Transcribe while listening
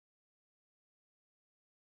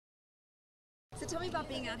So tell me about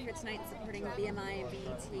being out here tonight and supporting BMI and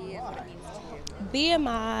BET and what it means to you.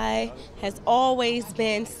 BMI has always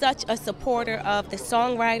been such a supporter of the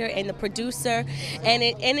songwriter and the producer, and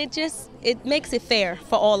it makes it fair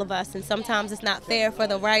for all of us. And sometimes it's not fair for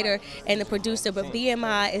the writer and the producer, but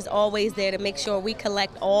BMI is always there to make sure we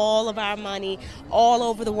collect all of our money all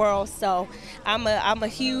over the world. So I'm a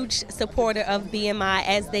huge supporter of BMI,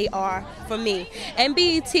 as they are for me. And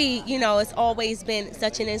BET, you know, it's always been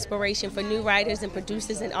such an inspiration for new writers and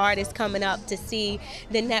producers and artists coming up to see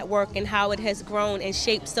the network and how it has grown and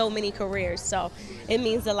shaped so many careers. So it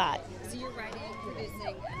means a lot. So you're writing,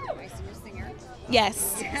 producing, advice, you're a singer?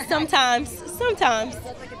 Yes, sometimes. You look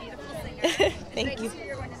like a beautiful singer. Thank you.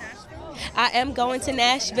 You're going to Nashville? I am going to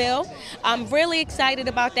Nashville. I'm really excited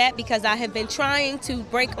about that because I have been trying to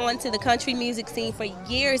break onto the country music scene for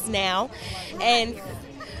years now, and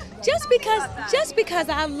just because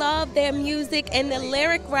I love their music, and the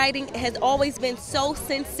lyric writing has always been so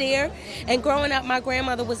sincere. And growing up, my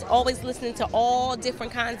grandmother was always listening to all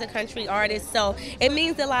different kinds of country artists, so it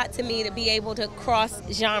means a lot to me to be able to cross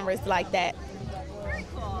genres like that. Very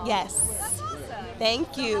cool. Yes. That's awesome.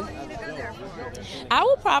 Thank you. How long are you going to go there for? I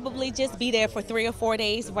will probably just be there for 3 or 4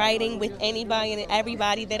 days, writing with anybody and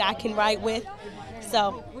everybody that I can write with.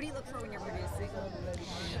 So What do you look for when you're producing?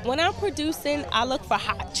 when I'm producing, I look for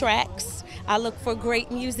hot tracks. I look for great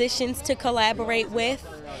musicians to collaborate with,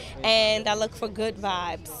 and I look for good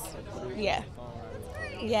vibes. Yeah.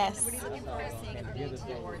 Yes. What are you looking forward to seeing at the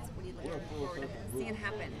BET Awards? What are you looking forward to seeing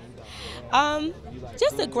happen?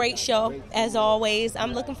 Just a great show, as always.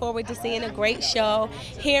 I'm looking forward to seeing a great show,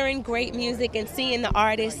 hearing great music, and seeing the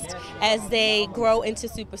artists as they grow into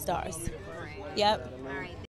superstars. Yep.